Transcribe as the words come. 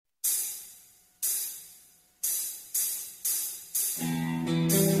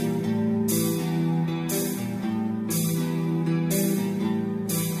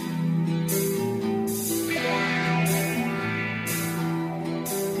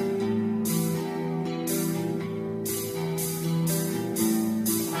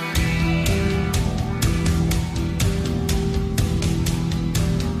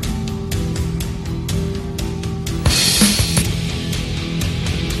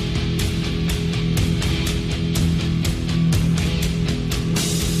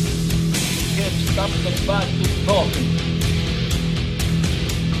get back to talking.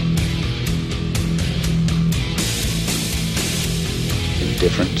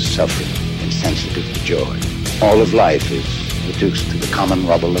 Indifferent to suffering, insensitive to joy. All of life is reduced to the common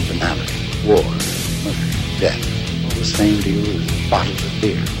rubble of banality. War, murder, death. All the same to you as bottles of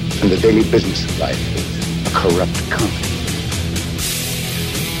beer. And the daily business of life is a corrupt comedy.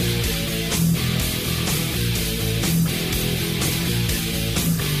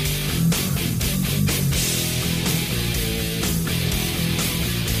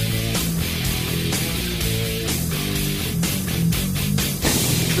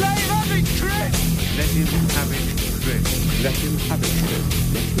 Let him have it. Let him have it.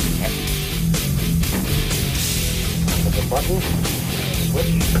 There's a button,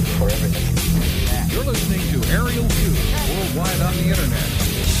 switch for everything. You're listening to Aerial View, worldwide on the internet.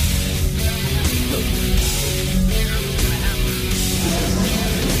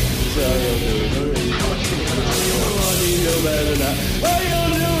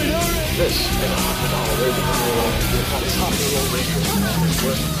 This is all radio. Top roll radio. It's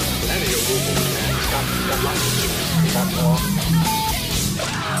worth any of Google. It's got lots of juice. Got more.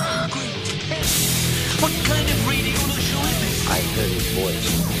 What kind of radio show is it? I heard his voice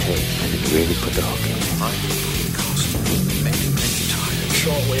on the tape, and it really put the hook in me. I'm many times.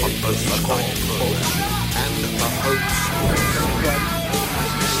 Shortwave On both the call program and the host.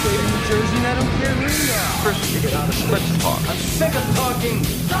 State of New Jersey, and I don't care who you are. First, you get out of Let's talk. I'm sick of talking.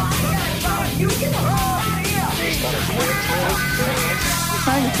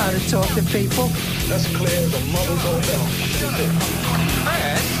 I know how to talk to people. That's clear as a mother's own bell.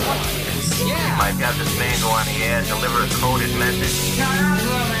 You might have this man go on the air, deliver a coded message. You're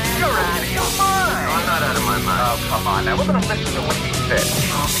out of your mind. No, I'm not out of my mind. Oh, come on now. We're going to listen to what he said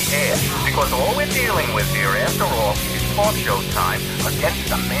on the air. Because all we're dealing with here, after all, is talk show time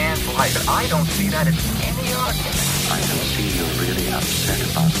against a man's life. And I don't see that as any argument. I don't see you really upset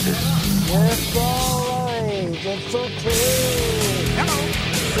about this. That's all right. That's okay. Hello.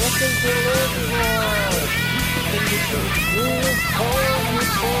 Something to live for.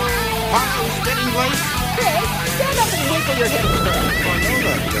 Parcel's getting late. Hey, stand up and wiggle your hips there. I know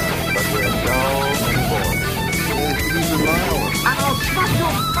that guy, but we're dull and bored. He's a mile. I'll smash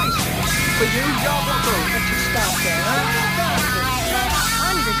your face. For you, you're welcome. Let you stop there, huh? Stop it.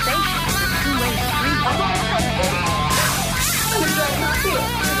 Conversation is a two-way street. I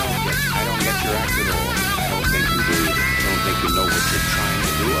don't get your act at all. I don't think you do either. I don't think you know what you're trying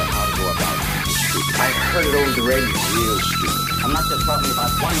to do or how to go about it. It's stupid. I heard it over the radio. Real stupid. I'm not just talking about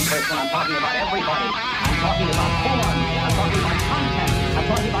one person, I'm talking about everybody. I'm talking about form, I'm talking about content, I'm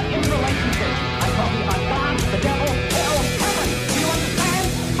talking about interrelationships, I'm talking about God, the devil, hell, heaven. Do you understand?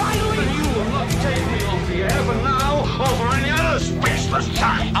 Finally! You will not take me off the air, but now over any other speechless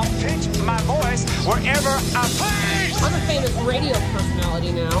time. I'll pitch my voice wherever I please! I'm a famous radio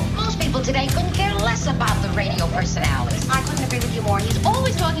personality now. Most people today couldn't care less about the radio personalities. I couldn't agree with you more. He's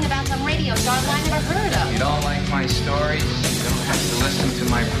always talking about some radio star that I never heard of. You don't like my stories? You don't have to listen to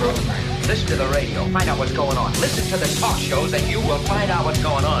my program. Listen to the radio, find out what's going on. Listen to the talk shows and you will find out what's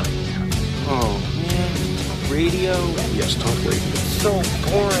going on. Oh, man. Radio? Yes, talk radio. So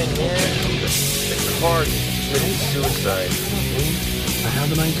boring, man. It's hard. It's suicide. I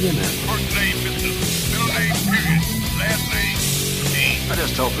have an idea now. First name, Mr. Middle name, period. Last name, name. I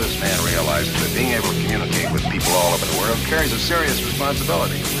just hope this man realizes that being able to communicate with people all over the world carries a serious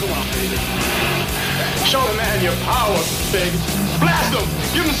responsibility. Come on, baby. Show the man your power, baby. Blast him.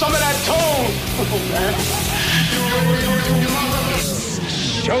 Give him some of that tone. Oh, man.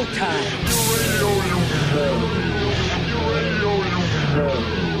 Showtime.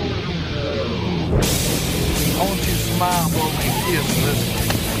 I want you to smile for me, kiss and listen.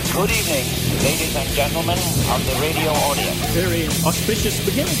 Good evening, ladies and gentlemen of the radio audience. Very auspicious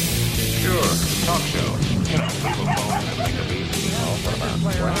beginning. Sure, talk show. You know, people phone and make a meeting.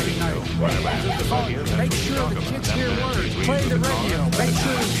 Make sure the kids hear words. Play the radio. Make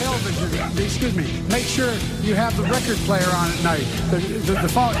sure the television. Make sure you have the record player on at night. The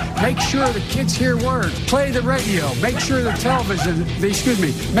phone. Make sure the kids hear words. Play the radio. Make sure the television.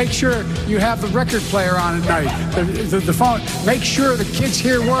 Make sure you have the record player on at night. The phone. Make sure the kids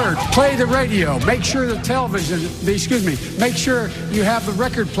hear words. Play the radio. Make sure the television. Make sure you have the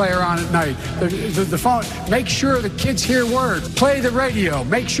record player on at night. The phone. Make sure the kids hear words. Play the radio.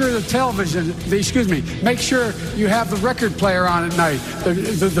 Make sure the television. Make sure you have the record player on at night.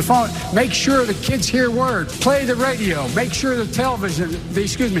 The phone. Make sure the kids hear words. Play the radio. Make sure the television.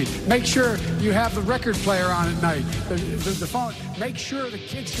 Make sure you have the record player on at night. The phone. Make sure the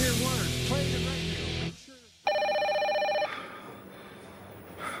kids hear words. Play the radio.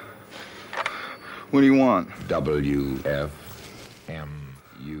 What do you want? WFMU.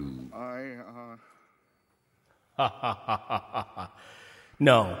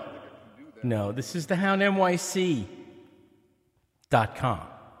 No, this is thehoundnyc.com.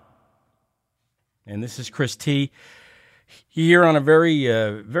 And this is Chris T. Here on a very,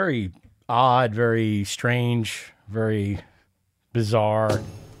 very odd, very strange, very bizarre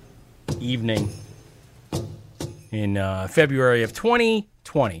evening in February of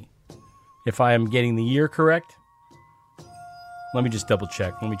 2020. If I am getting the year correct. Let me just double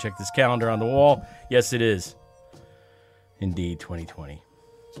check. Let me check this calendar on the wall. Yes, it is. Indeed, 2020.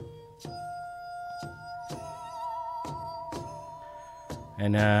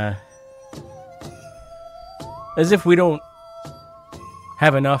 And as if we don't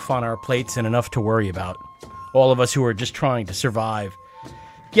have enough on our plates and enough to worry about, all of us who are just trying to survive,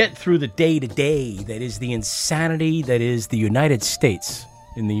 get through the day-to-day that is the insanity that is the United States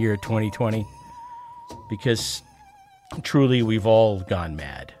in the year 2020, because truly we've all gone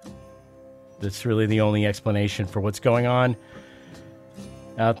mad. That's really the only explanation for what's going on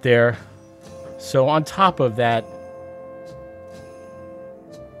out there. So on top of that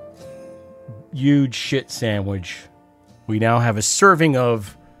huge shit sandwich, we now have a serving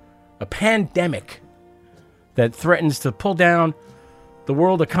of a pandemic that threatens to pull down the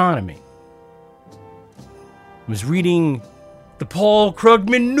world economy. I was reading the Paul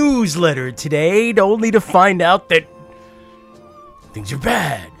Krugman newsletter today, only to find out that things are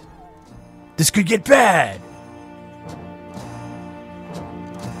bad. This could get bad.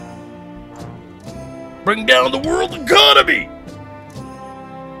 Bring down the world economy.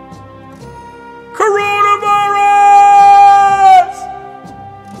 Coronavirus!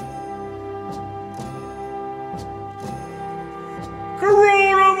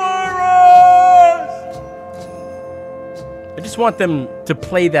 I just want them to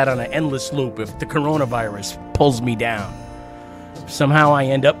play that on an endless loop if the coronavirus pulls me down. Somehow I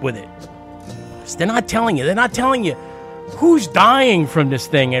end up with it. They're not telling you. They're not telling you who's dying from this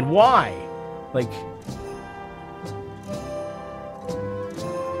thing and why. Like,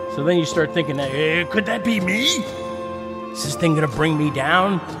 so then you start thinking, hey, could that be me? Is this thing going to bring me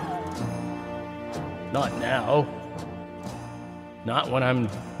down? Not now. Not when I'm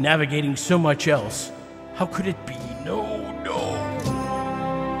navigating so much else. How could it be? No.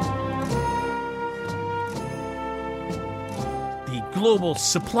 The global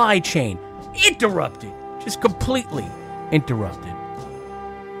supply chain interrupted. Just completely interrupted.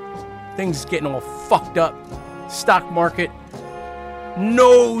 Things getting all fucked up. Stock market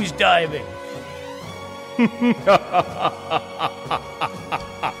nose diving.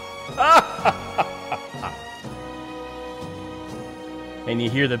 And you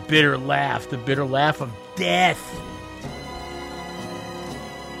hear the bitter laugh of death.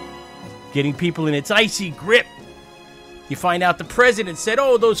 Getting people in its icy grip. You find out the president said,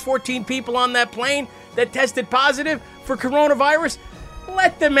 oh, those 14 people on that plane that tested positive for coronavirus,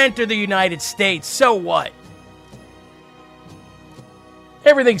 let them enter the United States. So what?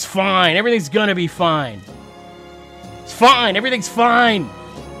 Everything's fine. Everything's gonna be fine. It's fine. Everything's fine.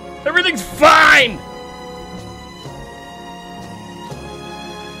 Everything's fine.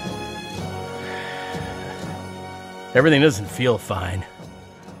 Everything doesn't feel fine.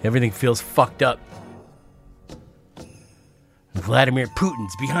 Everything feels fucked up. Vladimir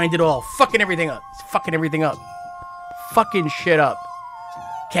Putin's behind it all, fucking everything up. He's fucking everything up. Fucking shit up.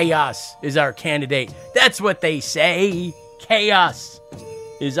 Chaos is our candidate. That's what they say. Chaos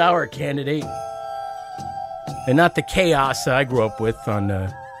is our candidate. And not the chaos I grew up with on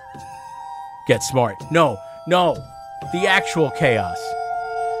Get Smart. No. The actual chaos.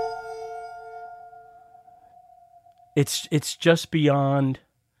 It's just beyond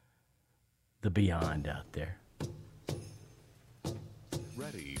the beyond out there.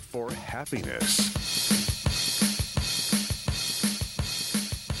 Ready for happiness.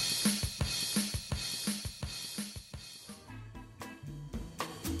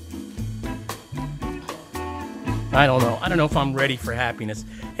 I don't know. I don't know if I'm ready for happiness.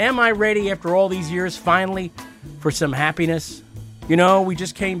 Am I ready after all these years finally for some happiness? You know, we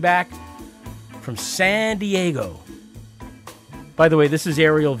just came back from San Diego. By the way, this is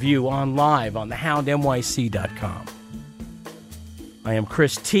Aerial View on live on thehoundnyc.com. I am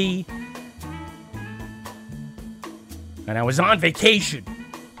Chris T. And I was on vacation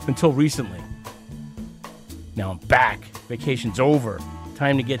until recently. Now I'm back. Vacation's over.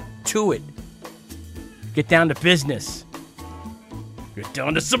 Time to get to it. Get down to business. Get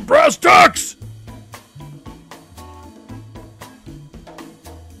down to some brass tacks!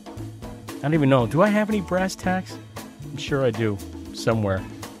 I don't even know. Do I have any brass tacks? I'm sure I do. Somewhere.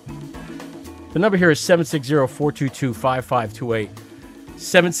 The number here is 760-422-5528.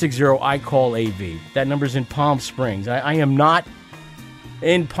 760-I-CALL-AV. That number's in Palm Springs. I am not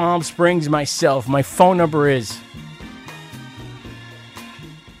in Palm Springs myself. My phone number is...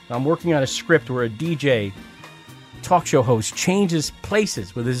 I'm working on a script where a DJ, talk show host, changes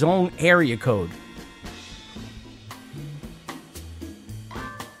places with his own area code.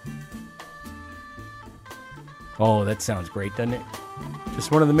 Oh, that sounds great, doesn't it? Just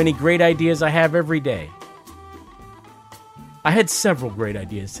one of the many great ideas I have every day. I had several great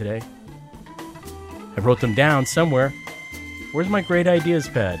ideas today. I wrote them down somewhere. Where's my great ideas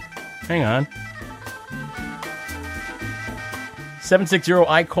pad? Hang on.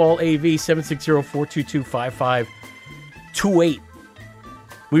 760-I-CALL-AV, 760-422-5528.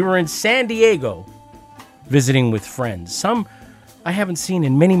 We were in San Diego visiting with friends. Some I haven't seen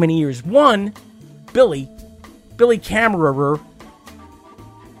in many, many years. One, Billy Kammerer,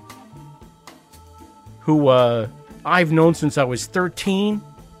 who I've known since I was 13.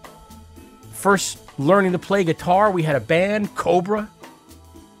 First learning to play guitar, we had a band, Cobra.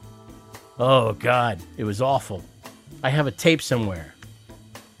 Oh, God, it was awful. I have a tape somewhere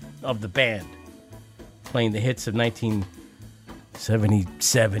of the band playing the hits of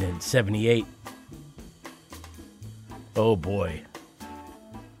 1977 and 78. Oh, boy.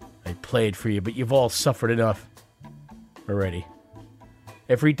 I played for you, but you've all suffered enough already.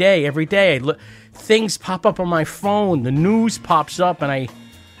 Every day, I look, things pop up on my phone. The news pops up, and I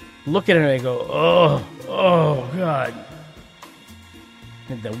look at it and I go, oh, God.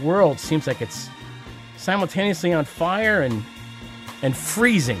 And the world seems like it's simultaneously on fire and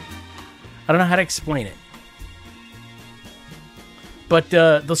freezing. I don't know how to explain it. But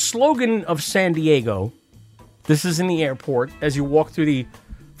the slogan of San Diego, this is in the airport, as you walk through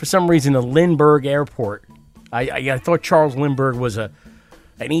for some reason, the Lindbergh Airport. I thought Charles Lindbergh was an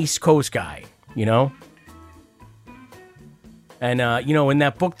East Coast guy, you know? And, in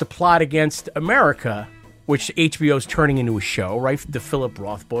that book, The Plot Against America, which HBO's turning into a show, right? The Philip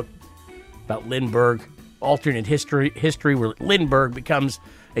Roth book about Lindbergh, alternate history where Lindbergh becomes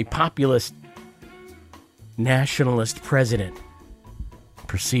a populist nationalist president,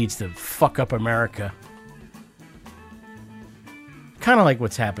 proceeds to fuck up America. Kind of like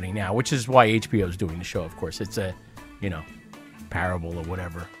what's happening now, which is why HBO's doing the show, of course. It's a, parable or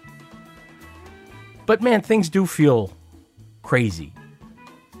whatever. But, man, things do feel crazy.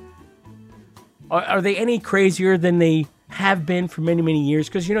 Are they any crazier than they have been for many, many years?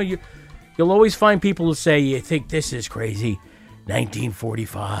 Because, you'll always find people who say, you think this is crazy.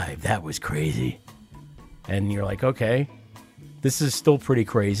 1945, that was crazy. And you're like, okay, this is still pretty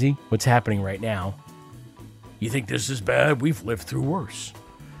crazy, what's happening right now. You think this is bad? We've lived through worse.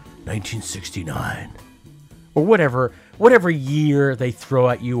 1969. Or whatever year they throw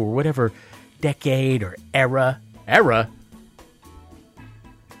at you, or whatever decade or era.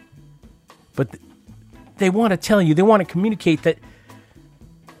 But they want to tell you, they want to communicate that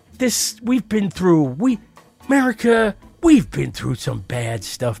we've been through, America, we've been through some bad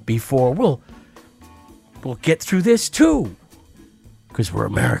stuff before. We'll get through this too. Because we're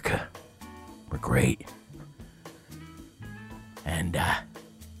America. We're great. And,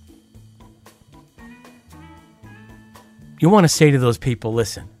 you want to say to those people,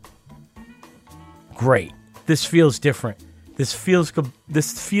 listen, great. This feels different. This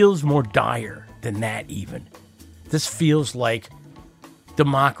feels more dire than that even. This feels like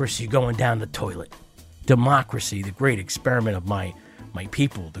democracy going down the toilet. Democracy, the great experiment of my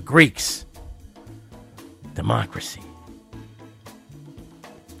people, the Greeks. Democracy.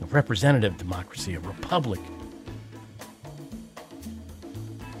 A representative democracy, a republic.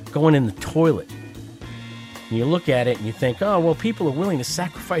 Going in the toilet. And you look at it and you think, oh, well, people are willing to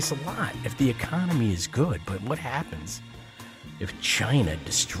sacrifice a lot if the economy is good. But what happens if China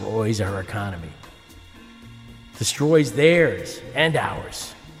destroys our economy? Destroys theirs and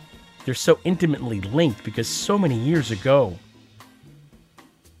ours. They're so intimately linked because so many years ago,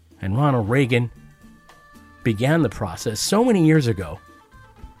 and Ronald Reagan began the process so many years ago,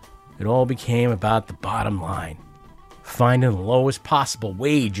 it all became about the bottom line. Finding the lowest possible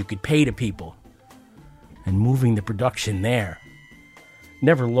wage you could pay to people and moving the production there.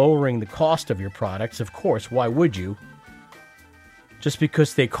 Never lowering the cost of your products, of course, why would you? Just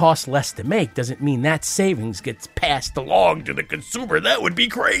because they cost less to make doesn't mean that savings gets passed along to the consumer. That would be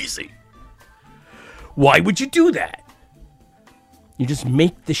crazy. Why would you do that? You just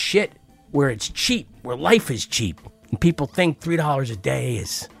make the shit where it's cheap, where life is cheap, and people think $3 a day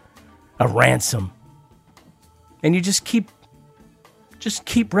is a ransom. And you just keep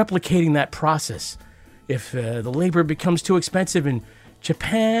replicating that process. If the labor becomes too expensive in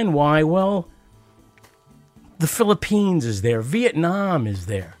Japan, why? Well, The Philippines is there. Vietnam is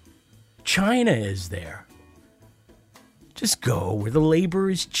there. China is there. Just go where the labor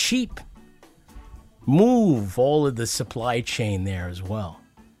is cheap. Move all of the supply chain there as well.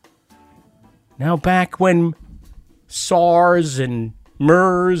 Now back when SARS and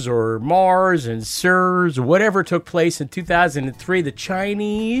MERS or Mars and SIRS or whatever took place in 2003, the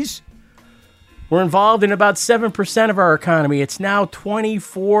Chinese were involved in about 7% of our economy. It's now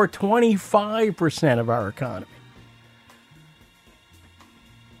 25% of our economy.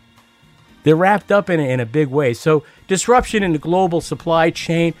 They're wrapped up in a big way. So disruption in the global supply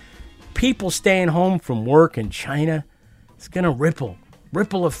chain, people staying home from work in China, it's going to ripple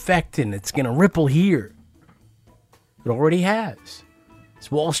effect, and it's going to ripple here. It already has.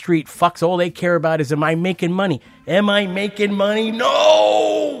 It's Wall Street fucks. All they care about is, am I making money? Am I making money?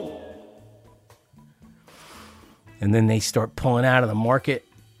 No! And then they start pulling out of the market.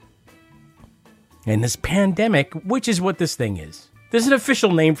 And this pandemic, which is what this thing is. There's an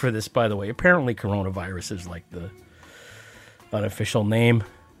official name for this, by the way. Apparently coronavirus is like the unofficial name.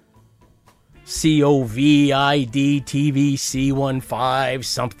 COVID-TVC15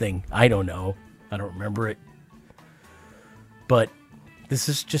 something. I don't know. I don't remember it. But this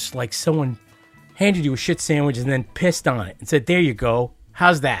is just like someone handed you a shit sandwich and then pissed on it and said, there you go.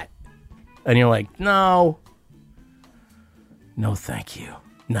 How's that? And you're like, no, thank you.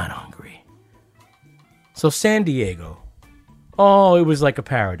 Not hungry. So San Diego. Oh, it was like a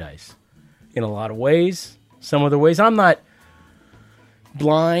paradise in a lot of ways. Some other ways. I'm not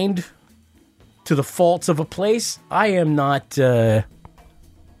blind to the faults of a place. I am not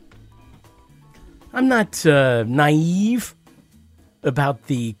naive about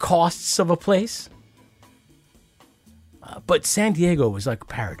the costs of a place. But San Diego was like a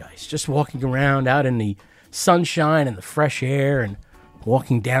paradise. Just walking around out in the sunshine and the fresh air and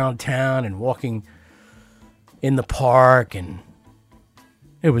walking downtown and walking in the park, and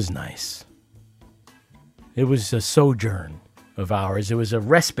it was nice. It was a sojourn of ours. It was a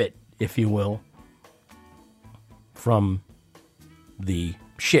respite, if you will, from the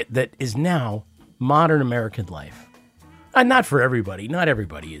shit that is now modern American life. And not for everybody. Not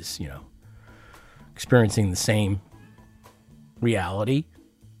everybody is, experiencing the same reality,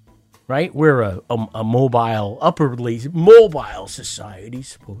 right? We're a upwardly mobile society,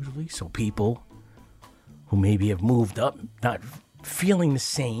 supposedly. So people who maybe have moved up, not feeling the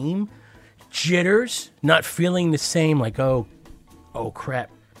same jitters, not feeling the same, like, oh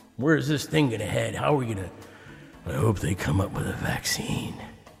crap, where's this thing gonna head? How are we gonna? I hope they come up with a vaccine.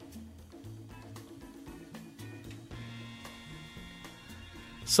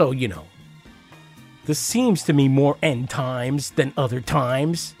 So, this seems to me more end times than other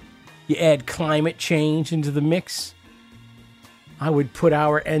times. You add climate change into the mix. I would put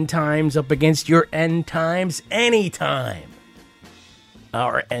our end times up against your end times anytime.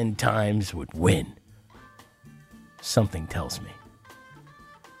 Our end times would win. Something tells me.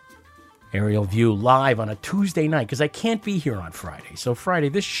 Aerial View live on a Tuesday night, because I can't be here on Friday. So Friday,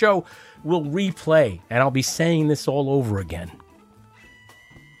 this show will replay, and I'll be saying this all over again.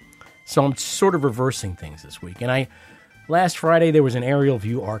 So I'm sort of reversing things this week. And last Friday, there was an Aerial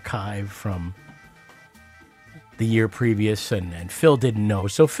View archive from the year previous, and Phil didn't know.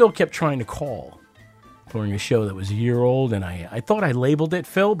 So Phil kept trying to call during a show that was a year old, and I thought I labeled it,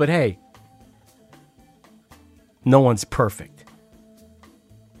 Phil, but hey, no one's perfect.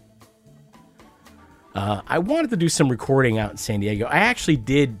 I wanted to do some recording out in San Diego. I actually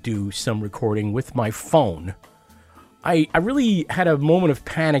did do some recording with my phone. I really had a moment of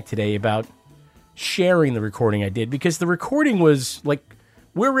panic today about sharing the recording I did, because the recording was like,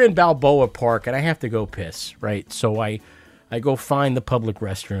 we're in Balboa Park and I have to go piss, right? So I go find the public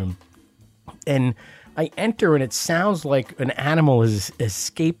restroom and I enter, and it sounds like an animal has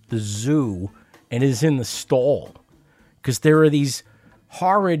escaped the zoo and is in the stall, because there are these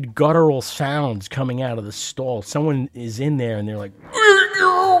horrid guttural sounds coming out of the stall. Someone is in there and they're like,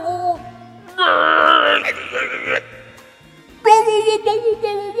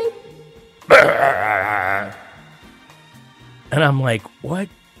 and I'm like, what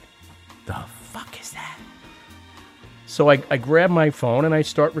the fuck is that? So I grab my phone and I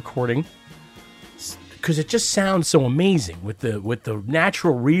start recording, because it just sounds so amazing with the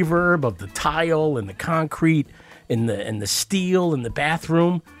natural reverb of the tile and the concrete and the steel in the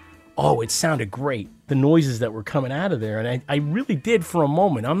bathroom. Oh, it sounded great. The noises that were coming out of there. And I really did, for a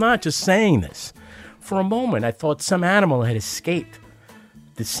moment, I'm not just saying this, for a moment I thought some animal had escaped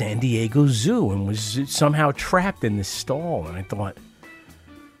the San Diego Zoo and was somehow trapped in this stall. And I thought,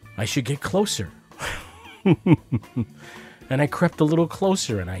 I should get closer. And I crept a little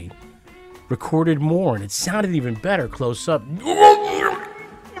closer, and I recorded more, and it sounded even better close up.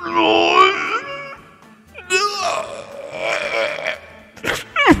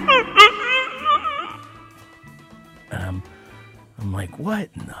 And I'm like, what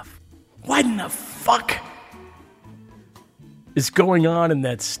in the fuck is going on in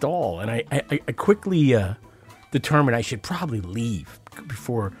that stall? And I quickly determined I should probably leave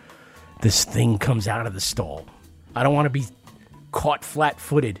before this thing comes out of the stall. I don't want to be caught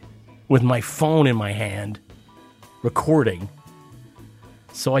flat-footed with my phone in my hand recording.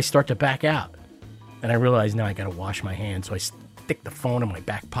 So I start to back out. And I realize now I got to wash my hands. So I stick the phone in my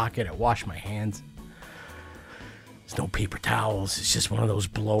back pocket. I wash my hands. There's no paper towels. It's just one of those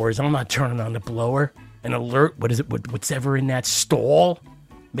blowers. I'm not turning on the blower. An alert. What is it? What's ever in that stall?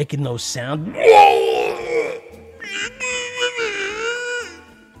 Making those sounds.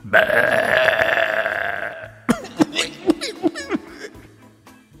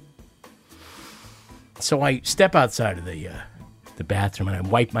 So I step outside of the bathroom and I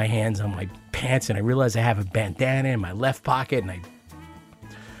wipe my hands on my pants, and I realize I have a bandana in my left pocket, and I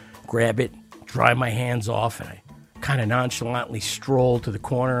grab it, dry my hands off, and I kind of nonchalantly stroll to the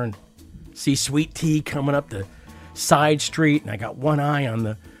corner and see Sweet Tea coming up the side street, and I got one eye on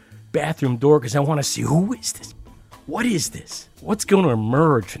the bathroom door because I want to see, who is this? What is this? What's going to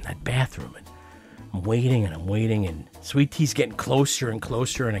emerge from that bathroom? And I'm waiting, and Sweet Tea's getting closer and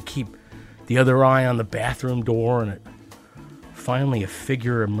closer, and I keep the other eye on the bathroom door, and finally a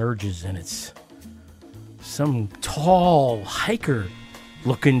figure emerges, and it's some tall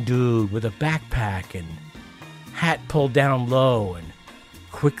hiker-looking dude with a backpack and hat pulled down low and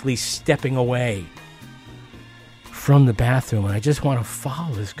quickly stepping away from the bathroom. And I just want to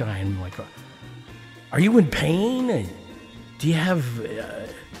follow this guy, and I'm like, are you in pain? Do you have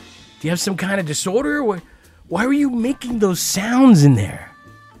some kind of disorder? Why were you making those sounds in there?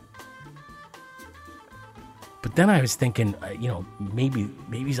 But then I was thinking, maybe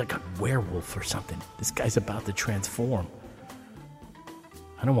he's like a werewolf or something. This guy's about to transform.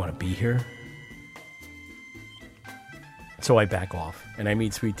 I don't want to be here. So I back off, and I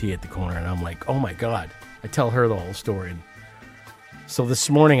meet Sweet Tea at the corner, and I'm like, oh my God. I tell her the whole story. And so this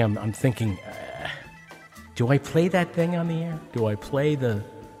morning I'm thinking, do I play that thing on the air? Do I play the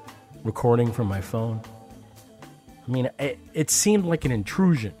recording from my phone? I mean, it seemed like an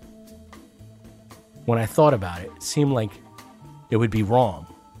intrusion. When I thought about it, it seemed like it would be wrong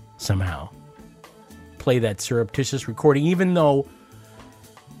somehow. Play that surreptitious recording, even though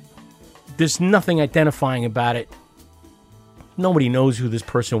there's nothing identifying about it. Nobody knows who this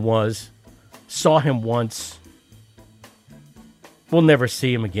person was. Saw him once. We'll never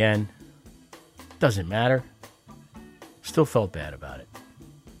see him again. Doesn't matter. Still felt bad about it.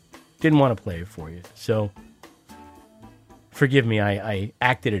 Didn't want to play it for you. So, forgive me, I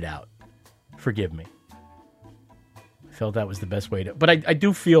acted it out. Forgive me. I felt that was the best way to... But I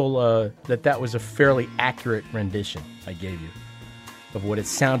do feel that was a fairly accurate rendition I gave you of what it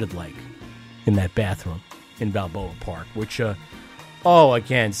sounded like in that bathroom in Balboa Park, which,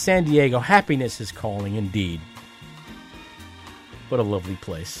 again, San Diego, happiness is calling indeed. What a lovely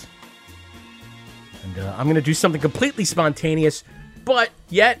place. And I'm going to do something completely spontaneous, but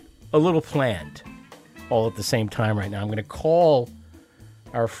yet a little planned, all at the same time right now. I'm going to call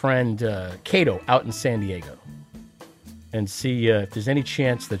our friend Cato out in San Diego and see if there's any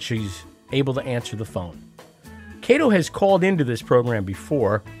chance that she's able to answer the phone. Cato has called into this program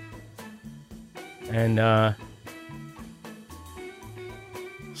before, and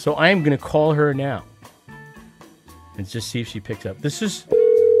so I am going to call her now and just see if she picks up. This is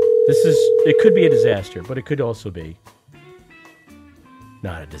it could be a disaster, but it could also be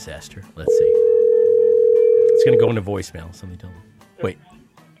not a disaster. Let's see. It's going to go into voicemail. Somebody tell me. Wait.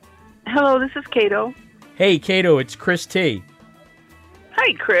 Hello, this is Cato. Hey, Cato, it's Chris T.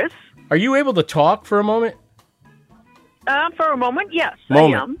 Hi, Chris. Are you able to talk for a moment? For a moment, yes, I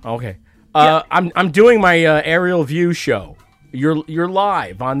am. Okay. Yeah. I'm doing my aerial view show. You're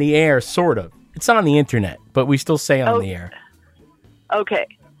live on the air, sort of. It's on the internet, but we still say on the air. Okay.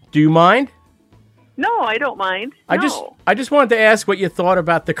 Do you mind? No, I don't mind. No. I just wanted to ask what you thought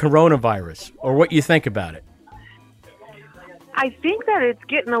about the coronavirus, or what you think about it. I think that it's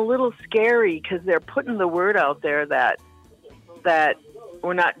getting a little scary because they're putting the word out there that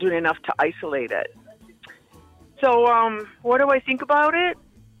we're not doing enough to isolate it. So, what do I think about it?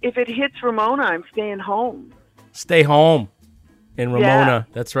 If it hits Ramona, I'm staying home. Stay home in Ramona.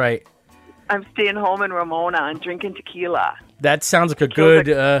 Yeah. That's right. I'm staying home in Ramona and drinking tequila. That sounds like a good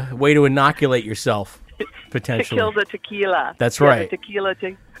way to inoculate yourself, potentially. To kill the tequila. That's right. The tequila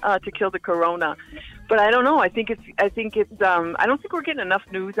to kill the corona. But I don't know. I think it's. I don't think we're getting enough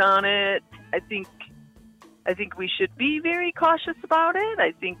news on it. I think we should be very cautious about it.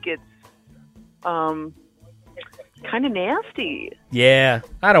 I think it's kind of nasty. Yeah,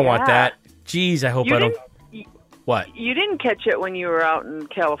 I don't want that. Jeez, I hope I don't. What? You didn't catch it when you were out in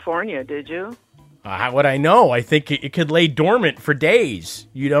California, did you? What I know, I think it could lay dormant for days.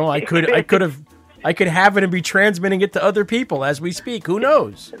 You know, I could have it and be transmitting it to other people as we speak. Who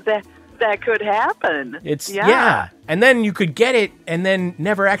knows? That could happen. Yeah. And then you could get it and then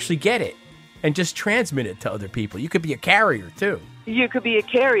never actually get it and just transmit it to other people. You could be a carrier too. You could be a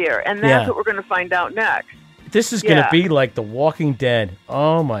carrier, and that's what we're going to find out next. This is going to be like The Walking Dead.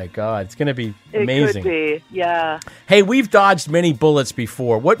 Oh my God, it's going to be amazing. It could be, yeah. Hey, we've dodged many bullets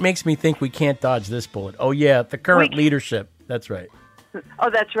before. What makes me think we can't dodge this bullet? Oh yeah, the current leadership. That's right. Oh,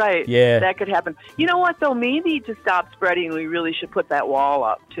 that's right. Yeah. That could happen. You know what, though? Maybe to stop spreading, we really should put that wall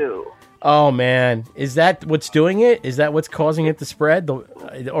up, too. Oh, man. Is that what's doing it? Is that what's causing it to spread?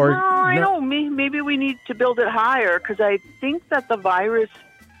 I know. Maybe we need to build it higher, because I think that the virus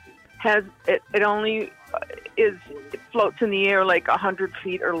has, it only it floats in the air like 100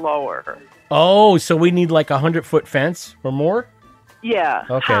 feet or lower. Oh, so we need like a 100-foot fence or more? Yeah,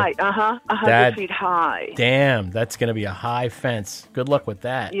 okay. High, 100 feet high. Damn, that's going to be a high fence. Good luck with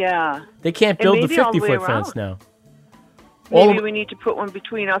that. Yeah. They can't build the 50-foot fence now. Maybe we need to put one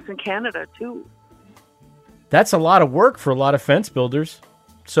between us and Canada, too. That's a lot of work for a lot of fence builders.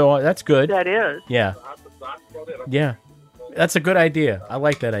 So that's good. That is. Yeah. Yeah. That's a good idea. I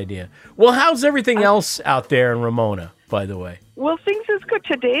like that idea. Well, how's everything else out there in Ramona, by the way? Well, things is good.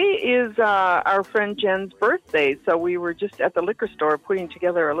 Today is our friend Jen's birthday, so we were just at the liquor store putting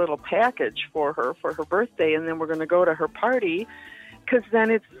together a little package for her birthday, and then we're going to go to her party, because then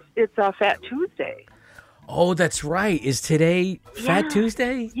it's Fat Tuesday. Oh, that's right. Is today Fat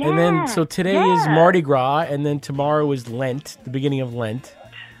Tuesday? Yeah. And then, so today is Mardi Gras, and then tomorrow is Lent, the beginning of Lent.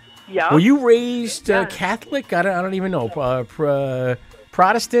 Yeah. Were you raised Catholic? I don't even know.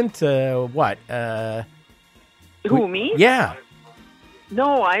 Protestant? What? Who, me? Yeah.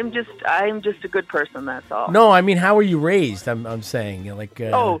 No, I'm just a good person. That's all. No, I mean, how were you raised? I'm saying like.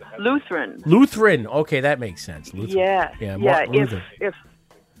 Lutheran. Lutheran. Okay, that makes sense. Lutheran. Yeah. Yeah. Lutheran.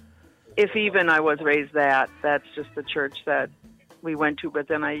 If even I was raised that's just the church that we went to. But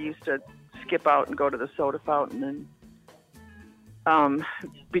then I used to skip out and go to the soda fountain and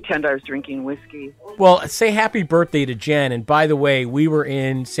pretend I was drinking whiskey. Well, say happy birthday to Jen. And by the way, we were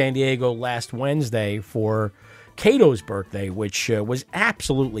in San Diego last Wednesday for Cato's birthday, which was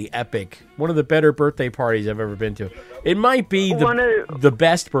absolutely epic. One of the better birthday parties I've ever been to. It might be the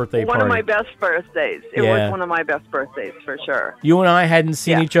best birthday party. One of my best birthdays. It was one of my best birthdays, for sure. You and I hadn't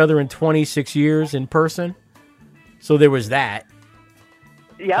seen each other in 26 years in person, so there was that.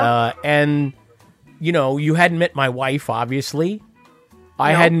 Yeah. And, you know, you hadn't met my wife, obviously.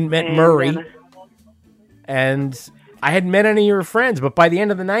 I hadn't met Murray. And I hadn't met any of your friends, but by the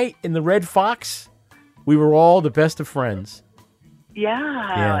end of the night in the Red Fox, we were all the best of friends.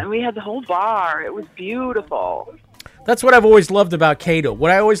 Yeah, and we had the whole bar. It was beautiful. That's what I've always loved about Cato.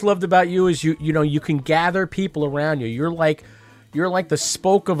 What I always loved about you is you know, you can gather people around you. You're like the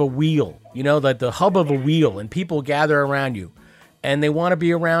spoke of a wheel, you know, the hub of a wheel, and people gather around you. And they want to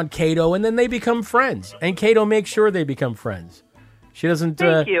be around Cato, and then they become friends. And Cato makes sure they become friends. She doesn't...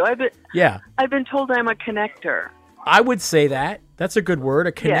 Thank you. I've been told I'm a connector. I would say that. That's a good word,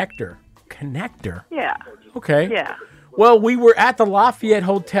 a connector. Yeah. Connector? Yeah. Okay. Yeah. Well, we were at the Lafayette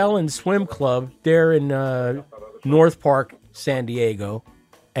Hotel and Swim Club there in North Park, San Diego,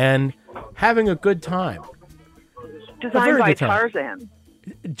 and having a good time. Designed by Tarzan.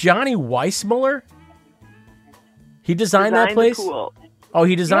 Johnny Weissmuller? He designed that place? The pool. Oh,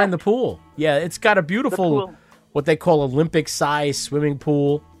 he designed the pool. Yeah, it's got a beautiful, what they call Olympic-sized swimming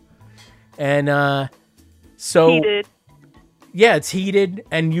pool. And so... Heated. Yeah, it's heated,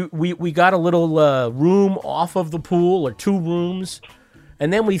 and we got a little room off of the pool, or 2 rooms,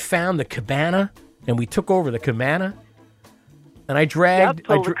 and then we found the cabana, and we took over the cabana, and I dragged...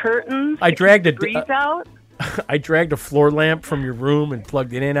 pull the curtains, I dragged a breeze out. I dragged a floor lamp from your room and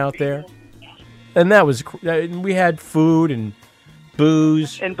plugged it in out there. And that was, we had food and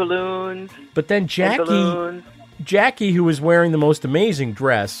booze. And balloons. But then Jackie, who was wearing the most amazing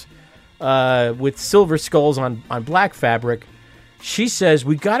dress with silver skulls on black fabric, she says,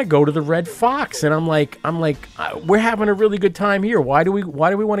 we got to go to the Red Fox. And I'm like, we're having a really good time here. Why do we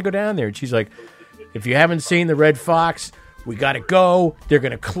want to go down there? And she's like, if you haven't seen the Red Fox, we got to go. They're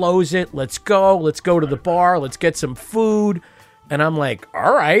going to close it. Let's go. Let's go to the bar. Let's get some food. And I'm like,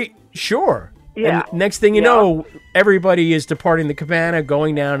 all right, sure. Yeah. And next thing you know, everybody is departing the cabana,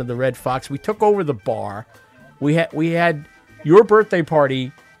 going down to the Red Fox. We took over the bar. We had your birthday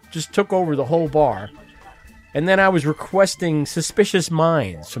party just took over the whole bar. And then I was requesting Suspicious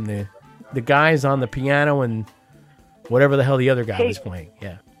Minds from the guys on the piano and whatever the hell the other guy was playing.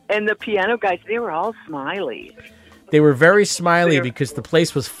 Yeah. And the piano guys, they were all smiley. They were very smiley because the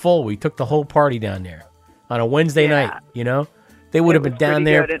place was full. We took the whole party down there on a Wednesday night, you know? They would have been down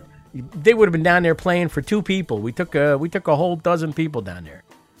there. They would have been down there playing for 2 people. We took a whole dozen people down there.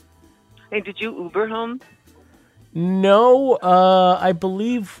 Hey, did you Uber home? No, I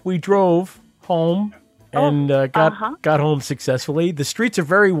believe we drove home and got home successfully. The streets are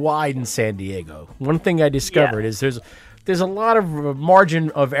very wide in San Diego. One thing I discovered is there's a lot of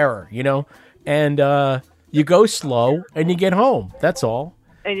margin of error, you know, and you go slow and you get home. That's all.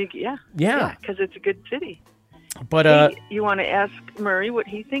 And because it's a good city. But hey, you want to ask Murray what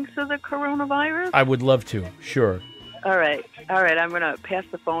he thinks of the coronavirus? I would love to. Sure. All right. I'm going to pass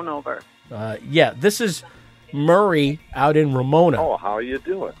the phone over. This is Murray out in Ramona. Oh, how are you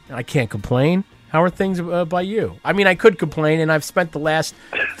doing? I can't complain. How are things by you? I mean, I could complain, and I've spent the last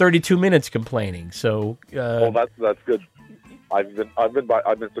 32 minutes complaining. So, well, that's good. I've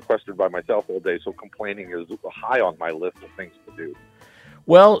been sequestered by myself all day, so complaining is high on my list of things to do.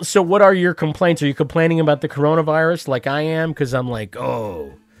 Well, so what are your complaints? Are you complaining about the coronavirus like I am? Because I'm like,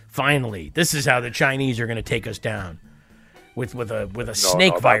 oh, finally, this is how the Chinese are going to take us down with a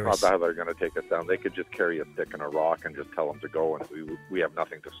snake virus. That's not how they're going to take us down. They could just carry a stick and a rock and just tell them to go, and we have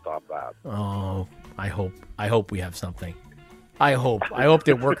nothing to stop that. Oh, I hope we have something. I hope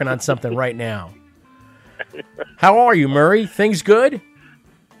they're working on something right now. How are you, Murray? Things good?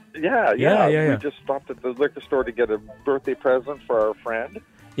 Yeah. We just stopped at the liquor store to get a birthday present for our friend.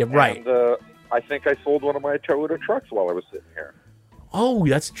 Yeah, right. And I think I sold one of my Toyota trucks while I was sitting here. Oh,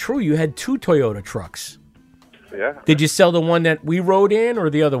 that's true. You had 2 Toyota trucks. Yeah. Did you sell the one that we rode in or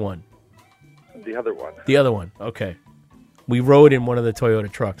the other one? The other one. The other one. Okay. We rode in one of the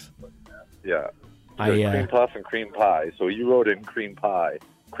Toyota trucks. Yeah. Cream puff and cream pie. So you rode in cream pie.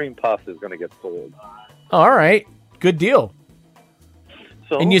 Cream puff is going to get sold. All right. Good deal.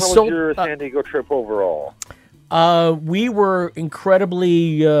 So and you how sold was your San Diego trip overall? We were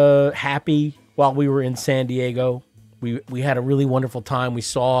incredibly happy while we were in San Diego. We had a really wonderful time. We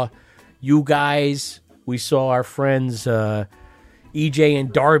saw you guys. We saw our friends EJ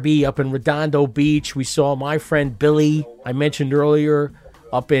and Darby up in Redondo Beach. We saw my friend Billy, I mentioned earlier,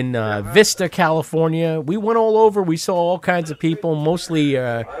 up in Vista, California. We went all over. We saw all kinds of people, mostly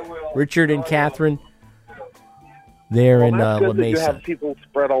Richard and Catherine there in La Mesa. You Mesa. have people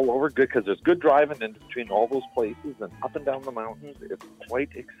spread all over. Good, because there's good driving in between all those places and up and down the mountains. It's quite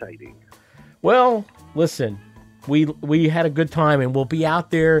exciting. Well, listen, we had a good time, and we'll be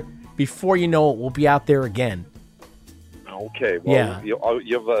out there. Before you know it, we'll be out there again. Okay. Well, you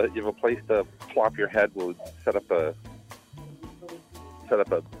have a place to plop your head. We'll set up a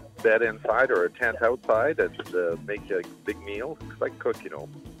bed inside or a tent outside and make a big meal. Because I cook, you know.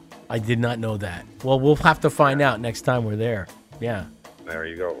 I did not know that. Well, we'll have to find out next time we're there. Yeah. There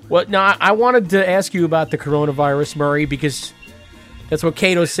you go. Well, now I wanted to ask you about the coronavirus, Murray, because that's what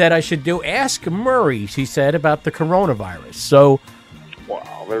Cato said I should do. Ask Murray, she said, about the coronavirus. So, wow,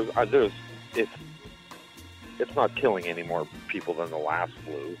 it's not killing any more people than the last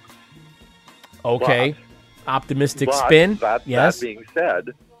flu. Okay, optimistic spin. That being said,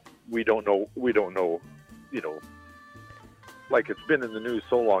 we don't know. You know, like it's been in the news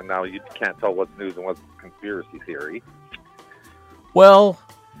so long now, you can't tell what's news and what's conspiracy theory. Well,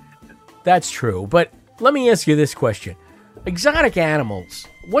 that's true. But let me ask you this question: exotic animals.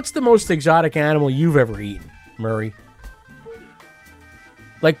 What's the most exotic animal you've ever eaten, Murray?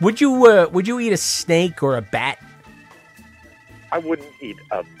 Like, would you eat a snake or a bat? I wouldn't eat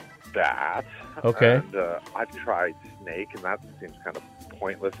a bat. Okay. And I've tried snake, and that seems kind of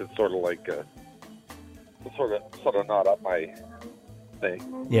pointless. It's sort of like sort of not up my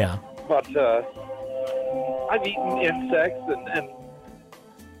thing. Yeah. But I've eaten insects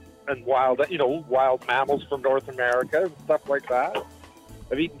and wild mammals from North America and stuff like that.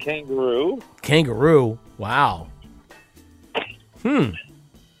 I've eaten kangaroo. Kangaroo? Wow.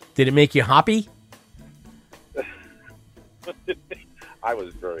 Did it make you hoppy? I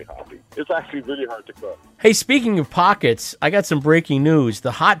was very hoppy. It's actually really hard to cook. Hey, speaking of pockets, I got some breaking news.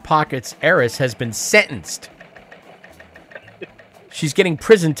 The Hot Pockets heiress has been sentenced. She's getting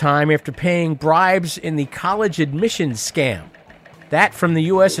prison time after paying bribes in the college admissions scam. That from the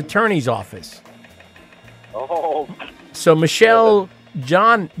U.S. Attorney's Office. Oh. So Michelle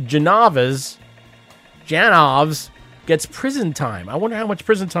Janoves gets prison time. I wonder how much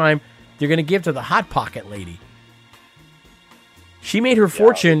prison time they're going to give to the Hot Pocket lady. She made her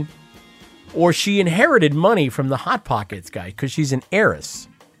fortune, or she inherited money from the Hot Pockets guy, because she's an heiress.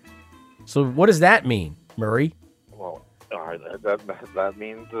 So what does that mean, Murray? Well, that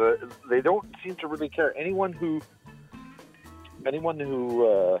means they don't seem to really care. Anyone who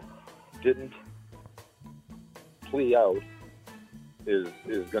didn't plea out is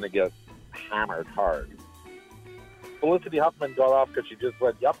going to get hammered hard. Felicity Huffman got off because she just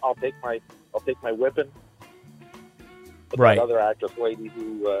said, "Yep, I'll take my whipping." But Right. that other actress lady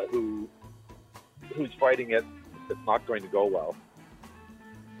who's fighting it, it's not going to go well.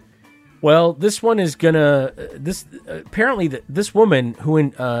 Well, this one is gonna. Apparently this woman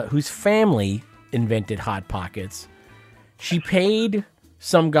whose family invented Hot Pockets, she paid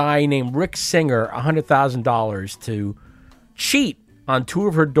some guy named Rick Singer $100,000 to cheat on 2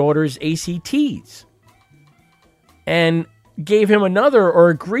 of her daughter's ACTs, and gave him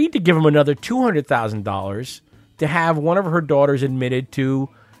agreed to give him another $200,000 to have one of her daughters admitted to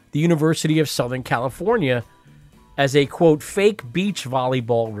the University of Southern California as a, quote, fake beach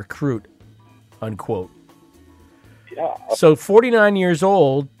volleyball recruit, unquote. Yeah. So 49 years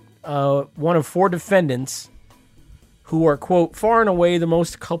old, one of 4 defendants who are, quote, far and away the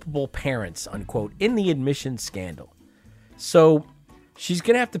most culpable parents, unquote, in the admissions scandal. So she's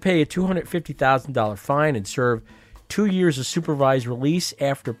going to have to pay a $250,000 fine and serve 2 years of supervised release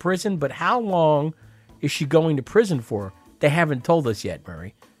after prison. But how long is she going to prison for? They haven't told us yet,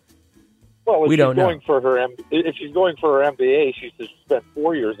 Murray. Well, We don't know. If she's going for her MBA, she should spend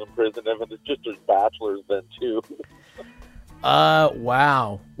 4 years in prison. If it's just her bachelor's, then 2.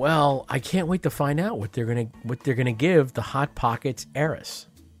 Wow. Well, I can't wait to find out what they're gonna give the Hot Pockets heiress.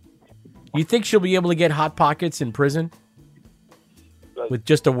 You think she'll be able to get Hot Pockets in prison with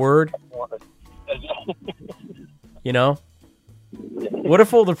just a word? You know? What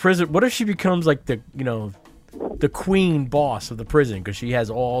if what if she becomes like the queen boss of the prison because she has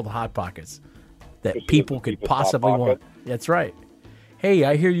all the Hot Pockets that people could possibly want? That's right. Hey,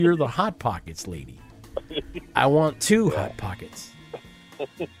 I hear you're the Hot Pockets lady. I want 2 Hot Pockets.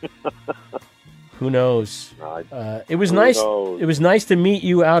 Who knows? It was nice. It was nice to meet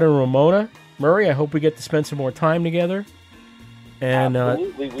you out in Ramona, Murray. I hope we get to spend some more time together. And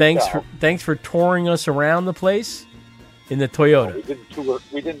thanks for touring us around the place in the Toyota.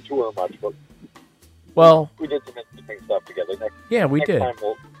 We didn't tour much, but we did some interesting stuff together. We did. Next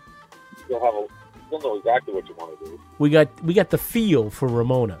time you'll know exactly what you want to do. We got the feel for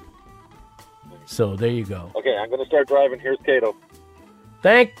Ramona. So there you go. Okay, I'm going to start driving. Here's Cato.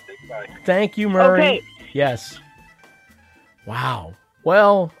 Thank you, Murray. Okay. Yes. Wow.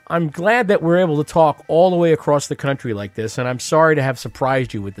 Well, I'm glad that we're able to talk all the way across the country like this, and I'm sorry to have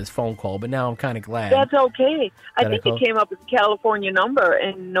surprised you with this phone call, but now I'm kind of glad. That's okay. I That think I it came up as a California number,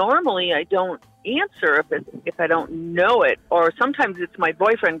 and normally I don't answer if I don't know it, or sometimes it's my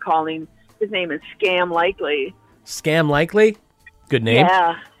boyfriend calling. His name is Scam Likely. Scam Likely? Good name.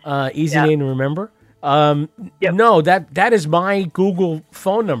 Yeah. Easy name to remember. No, that is my Google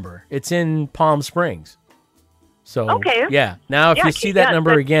phone number. It's in Palm Springs. So Okay. yeah. Now if you see that number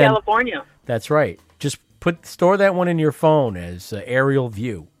that's again, California. that's right. Just store that one in your phone as aerial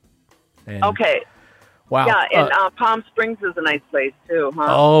view. And, Okay. Wow. Yeah, and Palm Springs is a nice place too, huh?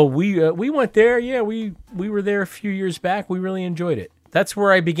 Oh, we went there. Yeah, we were there a few years back. We really enjoyed it. That's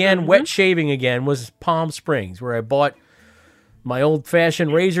where I began wet shaving again. Was Palm Springs, where I bought my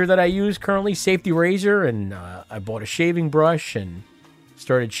old-fashioned razor that I use currently, safety razor, and I bought a shaving brush and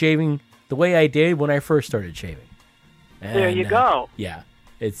started shaving the way I did when I first started shaving. And, there you go. Yeah,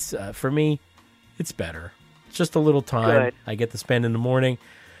 it's for me, it's better. It's just a little time Good. I get to spend in the morning.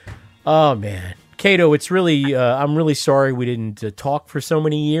 Oh man, Cato, it's really I'm really sorry we didn't talk for so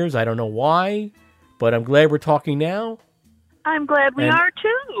many years. I don't know why, but I'm glad we're talking now. I'm glad we are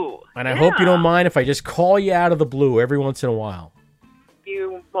too. And I hope you don't mind if I just call you out of the blue every once in a while.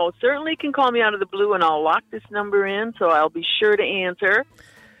 You most certainly can call me out of the blue, and I'll lock this number in, so I'll be sure to answer.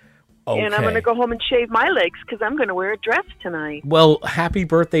 Okay. And I'm going to go home and shave my legs because I'm going to wear a dress tonight. Well, happy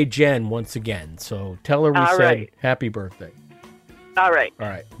birthday, Jen, once again. So tell her we All said right. happy birthday. All right. All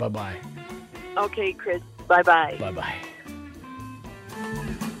right. Bye-bye. Okay, Chris. Bye-bye. Bye-bye.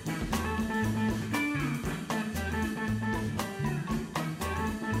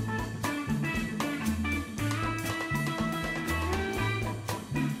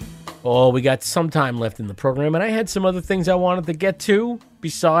 Oh, we got some time left in the program, and I had some other things I wanted to get to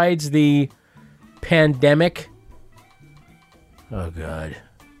besides the pandemic. Oh, God.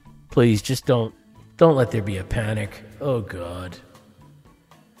 Please, just don't let there be a panic. Oh, God.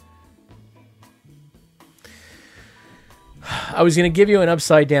 I was going to give you an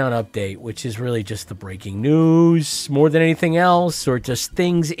upside-down update, which is really just the breaking news more than anything else, or just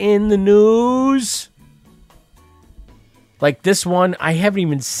things in the news. Like this one, I haven't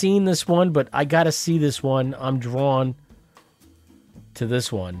even seen this one, but I got to see this one. I'm drawn to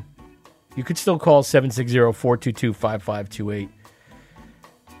this one. You could still call 760-422-5528.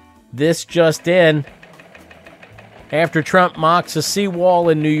 This just in. After Trump mocks a seawall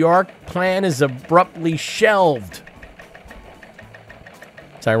in New York, plan is abruptly shelved.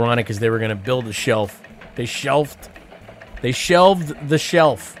 It's ironic because they were going to build a shelf. They shelved the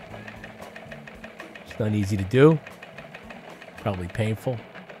shelf. It's not easy to do. Probably painful.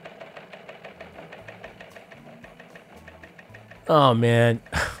 Oh, man.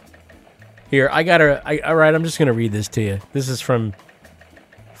 Here, all right, I'm just going to read this to you. This is from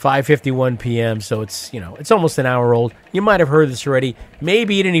 5:51 p.m., so it's almost an hour old. You might have heard this already.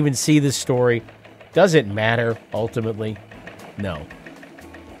 Maybe you didn't even see this story. Does it matter, ultimately? No.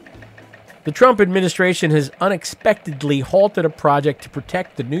 The Trump administration has unexpectedly halted a project to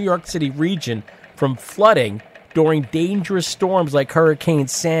protect the New York City region from flooding during dangerous storms like Hurricane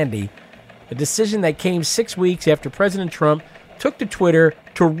Sandy, a decision that came 6 weeks after President Trump took to Twitter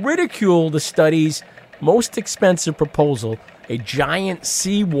to ridicule the study's most expensive proposal, a giant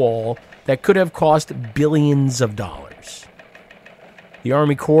seawall that could have cost billions of dollars. The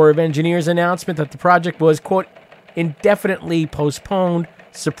Army Corps of Engineers' announcement that the project was, quote, indefinitely postponed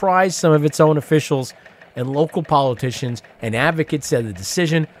surprised some of its own officials, and local politicians and advocates said the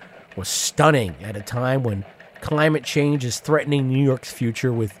decision was stunning at a time when climate change is threatening New York's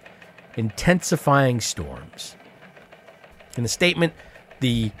future with intensifying storms. In a statement,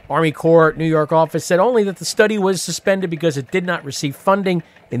 the Army Corps New York office said only that the study was suspended because it did not receive funding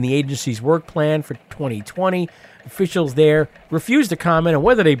in the agency's work plan for 2020. Officials there refused to comment on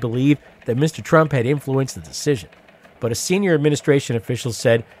whether they believe that Mr. Trump had influenced the decision. But a senior administration official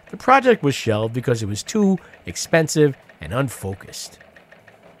said the project was shelved because it was too expensive and unfocused.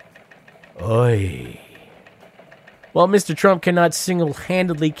 Oy. While Mr. Trump cannot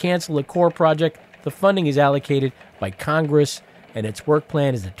single-handedly cancel a core project, the funding is allocated by Congress, and its work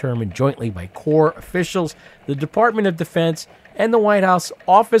plan is determined jointly by Corps officials, the Department of Defense, and the White House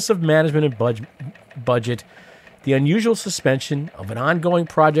Office of Management and Budget. The unusual suspension of an ongoing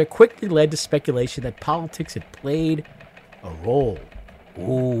project quickly led to speculation that politics had played a role.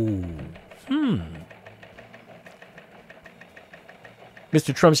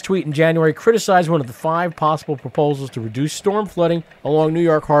 Mr. Trump's tweet in January criticized one of the 5 possible proposals to reduce storm flooding along New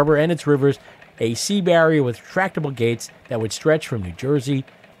York Harbor and its rivers, a sea barrier with retractable gates that would stretch from New Jersey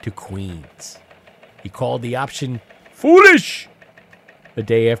to Queens. He called the option foolish the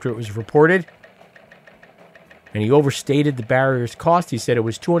day after it was reported, and he overstated the barrier's cost. He said it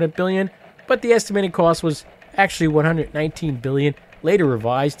was $200 billion, but the estimated cost was actually $119 billion, later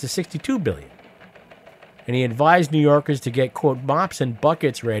revised to $62 billion. And he advised New Yorkers to get, quote, mops and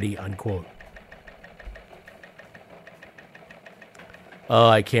buckets ready, unquote. Oh,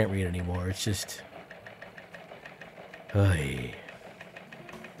 I can't read anymore. It's just... When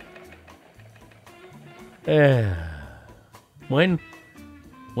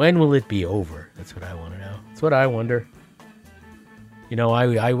will it be over? That's what I want to know. That's what I wonder. You know,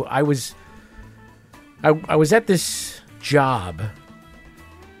 I was at this job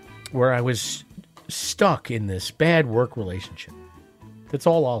where I was stuck in this bad work relationship. That's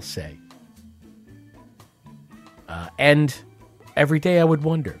all I'll say. And every day I would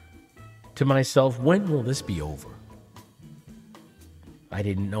wonder to myself, when will this be over? I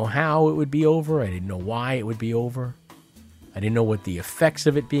didn't know how it would be over. I didn't know why it would be over. I didn't know what the effects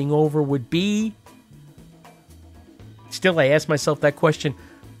of it being over would be. Still, I ask myself that question,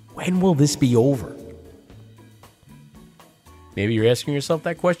 when will this be over? Maybe you're asking yourself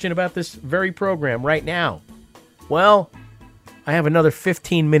that question about this very program right now. Well, I have another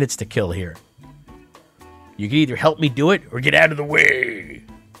 15 minutes to kill here. You can either help me do it or get out of the way.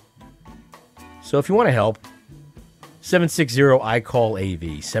 So if you want to help, 760-I-CALL-AV,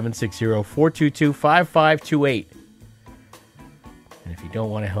 760-422-5528. And if you don't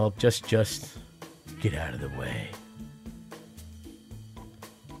want to help, just get out of the way.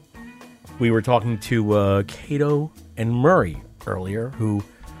 We were talking to Cato and Murray earlier, who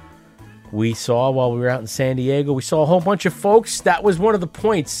we saw while we were out in San Diego. We saw a whole bunch of folks. That was one of the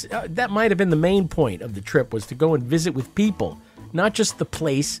points. That might have been the main point of the trip, was to go and visit with people. Not just the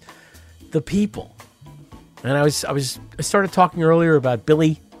place, the people. And I started talking earlier about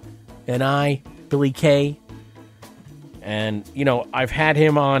Billy K. And, you know, I've had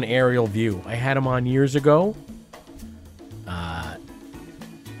him on Aerial View. I had him on years ago.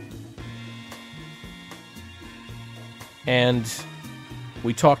 And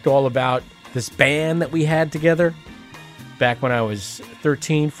we talked all about this band that we had together back when I was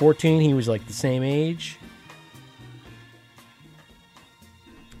 13, 14. He was like the same age.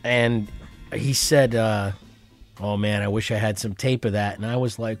 And he said, oh man, I wish I had some tape of that. And I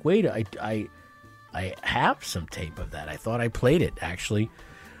was like, wait, I have some tape of that. I thought I played it, actually,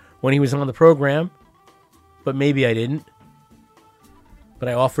 when he was on the program, but maybe I didn't. But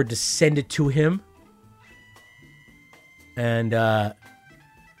I offered to send it to him. And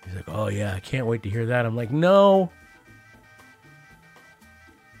he's like, oh yeah, I can't wait to hear that. I'm like, no.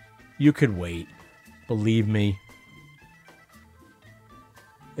 You could wait. Believe me.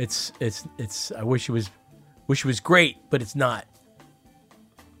 It's I wish it was great, but it's not.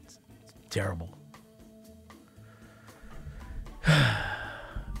 It's terrible.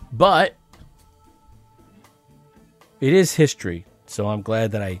 But it is history, so I'm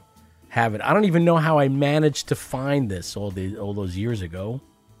glad that I have it. I don't even know how I managed to find this all those years ago.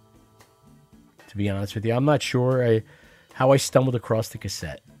 To be honest with you, I'm not sure how I stumbled across the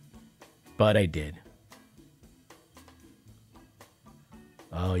cassette, but I did.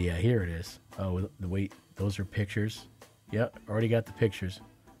 Oh yeah, here it is. Oh wait, those are pictures. Yep, already got the pictures.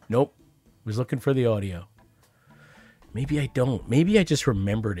 Nope, was looking for the audio. Maybe I don't. Maybe I just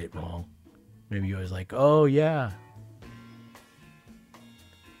remembered it wrong. Maybe I was like, oh yeah,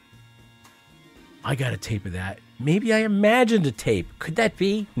 I got a tape of that. Maybe I imagined a tape. Could that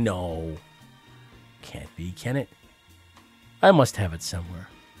be? No. Can't be, can it? I must have it somewhere.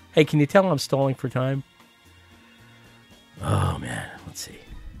 Hey, can you tell I'm stalling for time? Oh, man. Let's see.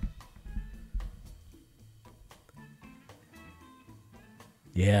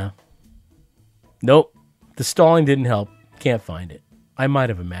 Yeah. Nope. The stalling didn't help. Can't find it. I might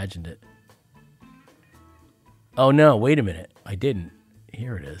have imagined it. Oh, no. Wait a minute. I didn't.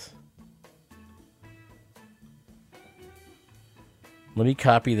 Here it is. Let me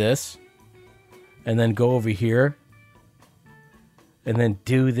copy this and then go over here and then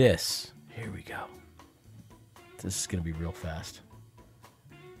do this. Here we go. This is going to be real fast.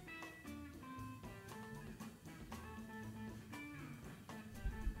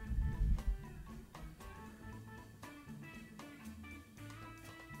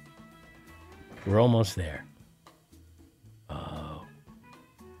 We're almost there. Oh,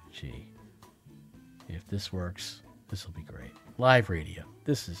 gee. If this works, this will be great. Live radio.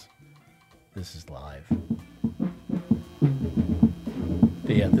 This is live.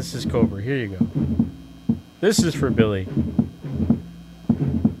 Yeah, this is Cobra. Here you go. This is for Billy.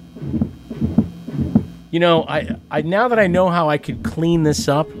 You know, I now that I know how I could clean this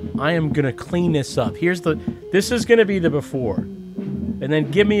up, I am gonna clean this up. This is gonna be the before, and then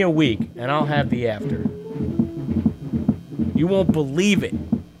give me a week, and I'll have the after. You won't believe it.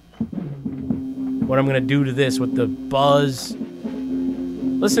 What I'm gonna do to this with the buzz.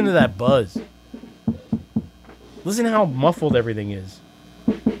 Listen to that buzz. Listen how muffled everything is.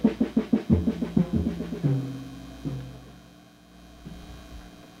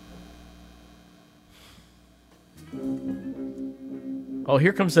 Oh,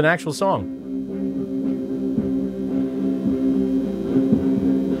 here comes an actual song.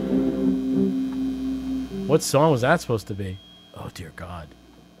 What song was that supposed to be? Oh, dear God.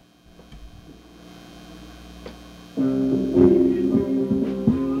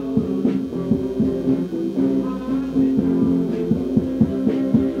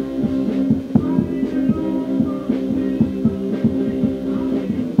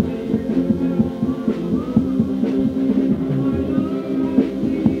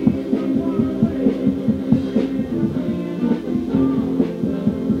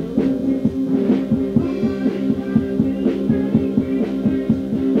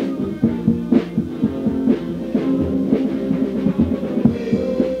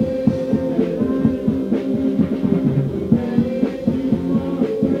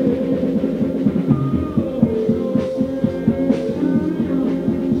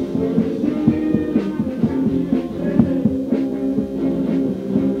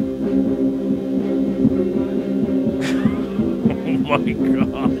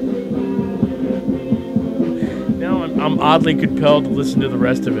 Oddly compelled to listen to the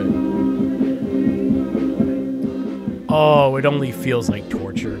rest of it. Oh, it only feels like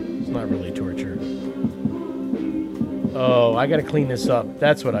torture. It's not really torture. Oh, I gotta clean this up.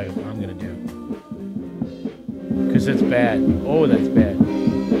 That's what I'm gonna do. Because it's bad. Oh, that's bad.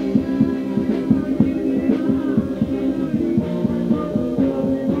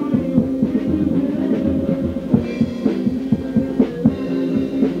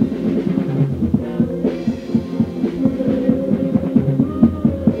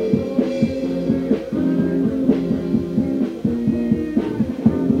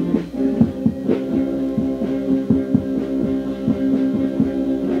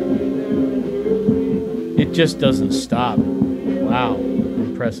 Just doesn't stop. Wow.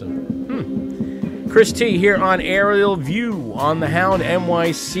 impressive. Chris T here on Aerial View on the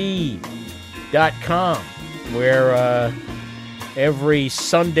HoundNYC.com, where every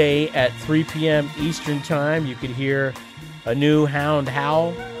Sunday at 3 p.m. Eastern Time you can hear a new Hound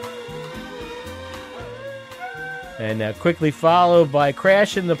howl. And quickly followed by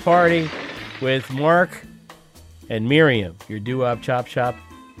Crashing the Party with Mark and Miriam, your doo-wop chop shop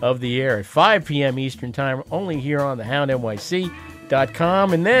of the air at 5 p.m. Eastern Time, only here on the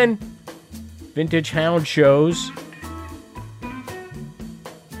HoundNYC.com. And then Vintage Hound shows,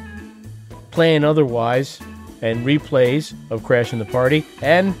 playing otherwise, and replays of Crashing the Party.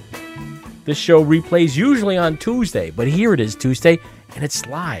 And this show replays usually on Tuesday, but here it is Tuesday, and it's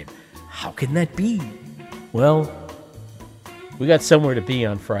live. How can that be? Well, we got somewhere to be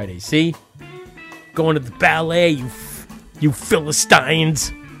on Friday. See? Going to the ballet, you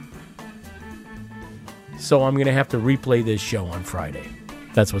Philistines. So I'm going to have to replay this show on Friday.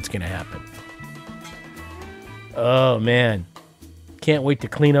 That's what's going to happen. Oh, man. Can't wait to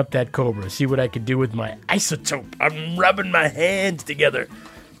clean up that Cobra. See what I can do with my isotope. I'm rubbing my hands together.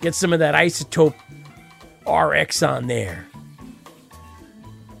 Get some of that isotope RX on there.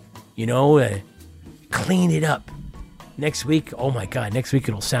 You know, clean it up. Next week, oh my God, next week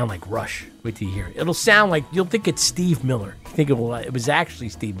it'll sound like Rush. Wait till you hear it. It'll sound like, you'll think it's Steve Miller. You think it was actually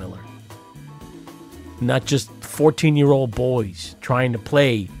Steve Miller. Not just 14-year-old boys trying to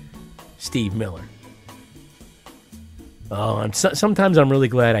play Steve Miller. Oh, sometimes I'm really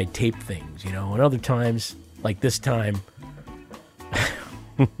glad I tape things, you know, and other times, like this time,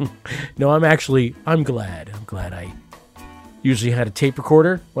 no, I'm glad. I'm glad I usually had a tape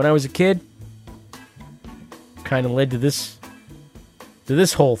recorder when I was a kid. Kind of led to this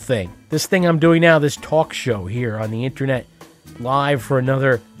whole thing. This thing I'm doing now, this talk show here on the internet, live for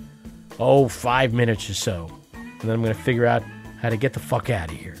another, 5 minutes or so. And then I'm going to figure out how to get the fuck out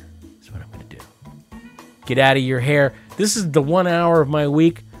of here. That's what I'm going to do. Get out of your hair. This is the 1 hour of my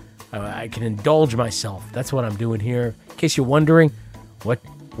week I can indulge myself. That's what I'm doing here. In case you're wondering, what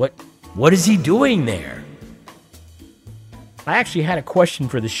is he doing there? I actually had a question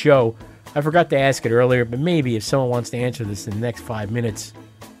for the show. I forgot to ask it earlier, but maybe if someone wants to answer this in the next 5 minutes.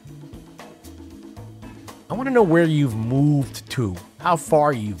 I want to know where you've moved to. How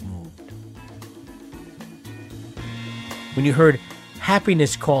far you've moved. When you heard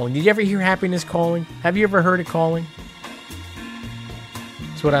Happiness Calling. Did you ever hear Happiness Calling? Have you ever heard it calling?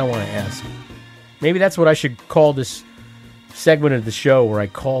 That's what I want to ask. Maybe that's what I should call this segment of the show, where I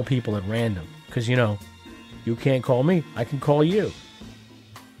call people at random. Because, you know, you can't call me. I can call you.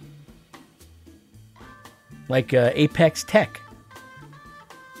 Like Apex Tech.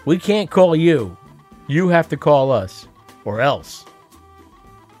 We can't call you. You have to call us. Or else.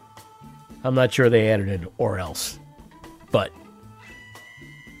 I'm not sure they added an or else. But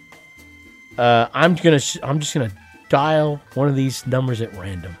I'm just gonna dial one of these numbers at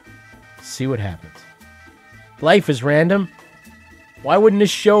random. See what happens. Life is random. Why wouldn't this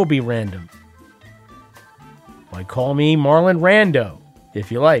show be random? Why, call me Marlon Rando,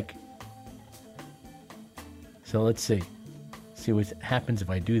 if you like. So let's see. See what happens if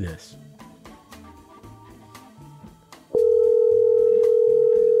I do this.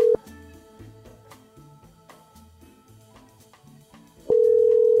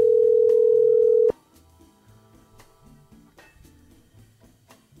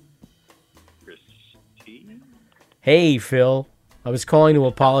 Hey, Phil. I was calling to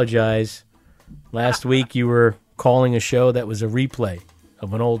apologize. Last week you were calling a show that was a replay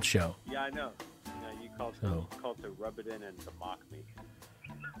of an old show. Yeah, I know. You called to rub it in and to mock me.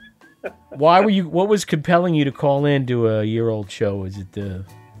 What was compelling you to call in to a year-old show? Is it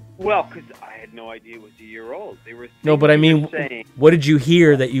Well, because I had no idea it was a year old. They were No, but I mean, saying, what did you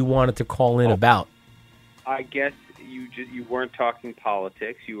hear that you wanted to call in about? I guess you weren't talking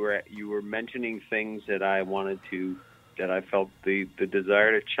politics. You were mentioning things that I felt the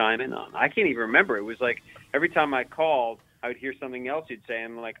desire to chime in on. I can't even remember. It was like every time I called, I would hear something else you'd say.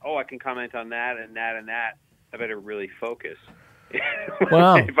 I'm like, I can comment on that and that and that. I better really focus.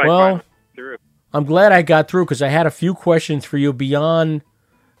 Well, I'm glad I got through, because I had a few questions for you beyond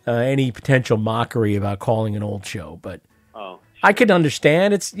any potential mockery about calling an old show. But I could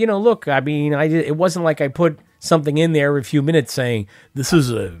understand. It's, look, I mean, it wasn't like I put something in there every few minutes saying, this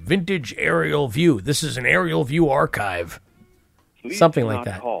is a vintage aerial view. This is an aerial view archive. Please something like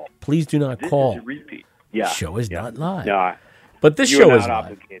that. Call. Please do not call. This is a repeat. Yeah. The show is not live. No, but this show is live.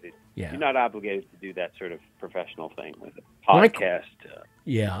 Obligated. Yeah. You're not obligated to do that sort of professional thing with a podcast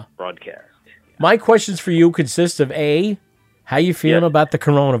broadcast. My questions for you consist of A, how you feeling about the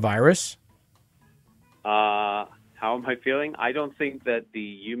coronavirus? How How am I feeling? I don't think that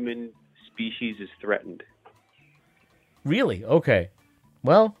the human species is threatened. Really? Okay.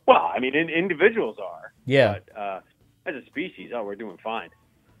 Well, I mean, individuals are. Yeah. But as a species, we're doing fine.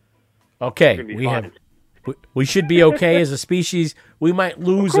 Okay. We're gonna be fine. We should be okay as a species. We might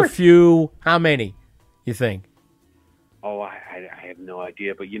lose a few. How many, you think? Oh, I have no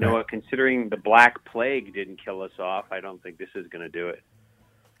idea. But you know what? Considering the Black Plague didn't kill us off, I don't think this is going to do it.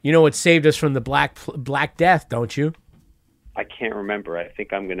 You know what saved us from the Black Death, don't you? I can't remember. I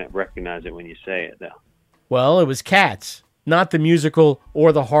think I'm going to recognize it when you say it, though. Well, it was Cats, not the musical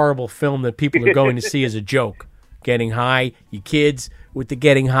or the horrible film that people are going to see as a joke. Getting high, you kids with the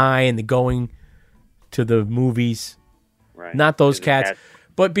getting high and the going to the movies. Right. Not those cats.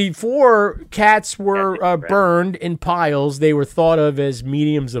 But before cats were burned in piles, they were thought of as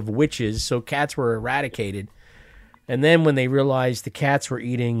mediums of witches, so cats were eradicated. And then when they realized the cats were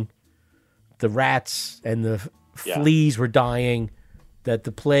eating the rats and the fleas were dying, that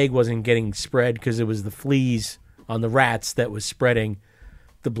the plague wasn't getting spread because it was the fleas on the rats that was spreading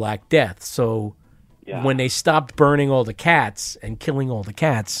the Black Death. So when they stopped burning all the cats and killing all the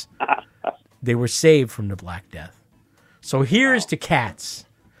cats, they were saved from the Black Death. So here's to Cats,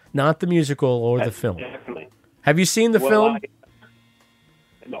 not the musical or the film. Definitely. Have you seen the film?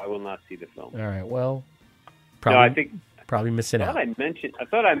 No, I will not see the film. All right, well, probably missing out. I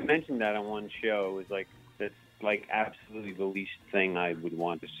thought I mentioned that on one show. It was that's absolutely the least thing I would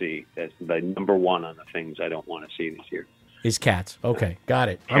want to see. That's the number one on the things I don't want to see this year. Is Cats. Okay, got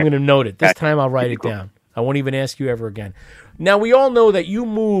it. I'm going to note it. This time I'll write it down. I won't even ask you ever again. Now, we all know that you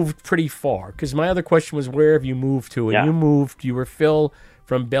moved pretty far, because my other question was, where have you moved to? And you were Phil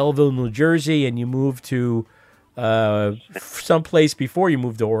from Belleville, New Jersey, and you moved to someplace before you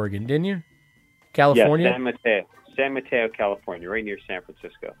moved to Oregon, didn't you? California? Yeah, San Mateo, California, right near San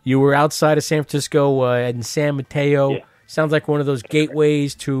Francisco. You were outside of San Francisco in San Mateo. Yeah. Sounds like one of those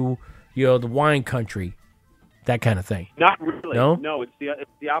gateways to, the wine country. That kind of thing. Not really. No, it's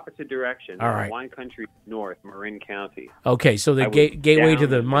the opposite direction. All right. Wine country north, Marin County. Okay, so the gateway to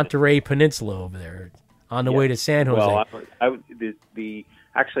the Monterey Peninsula over there, on the way to San Jose. Well, I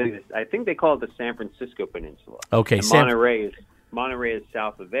think they call it the San Francisco Peninsula. Okay, and Monterey is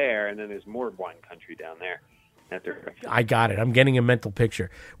south of there, and then there's more wine country down there. That direction. I got it. I'm getting a mental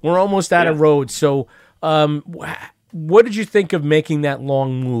picture. We're almost out of road, so. What did you think of making that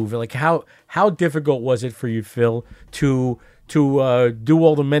long move? Like how difficult was it for you, Phil, to do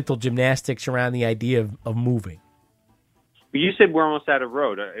all the mental gymnastics around the idea of moving? You said we're almost out of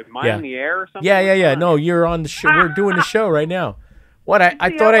road. Am I on the air or something? Yeah. No, you're on the show. We're doing the show right now. What I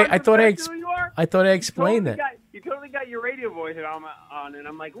thought I explained that. You totally got your radio voice on, and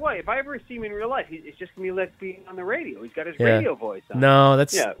I'm like, what? If I ever see him in real life, it's just gonna be like being on the radio. He's got his radio voice on. No,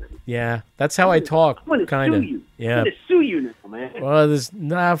 that's that's how I talk. I'm gonna sue you. Yeah, I'm gonna sue you now, man. Well, there's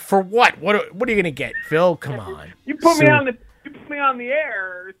for what? What are you gonna get, Phil? Come on. You put me on the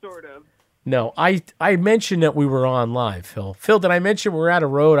air, sort of. No, I mentioned that we were on live, Phil. Phil, did I mention we're out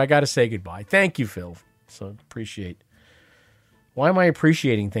of road? I got to say goodbye. Thank you, Phil. So appreciate. Why am I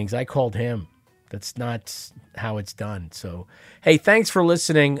appreciating things? I called him. That's not how it's done. So, hey, thanks for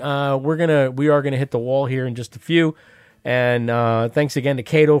listening. We are gonna hit the wall here in just a few, and thanks again to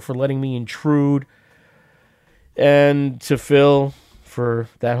Cato for letting me intrude, and to Phil for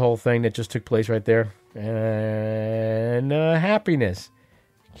that whole thing that just took place right there. And happiness,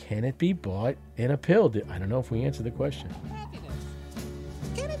 can it be bought in a pill? I don't know if we answered the question. Happiness,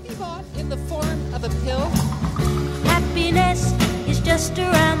 can it be bought in the form of a pill? Happiness is just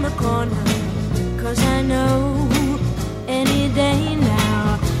around the corner. 'Cause I know any day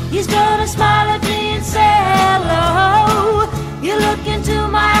now he's gonna smile at me and say hello. You look into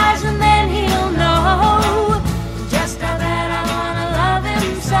my eyes and then he'll know just how bad I wanna love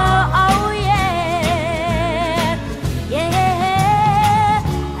him so. Oh yeah, yeah.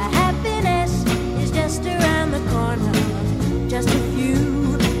 Happiness is just around the corner. Just a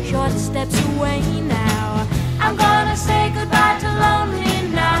few short steps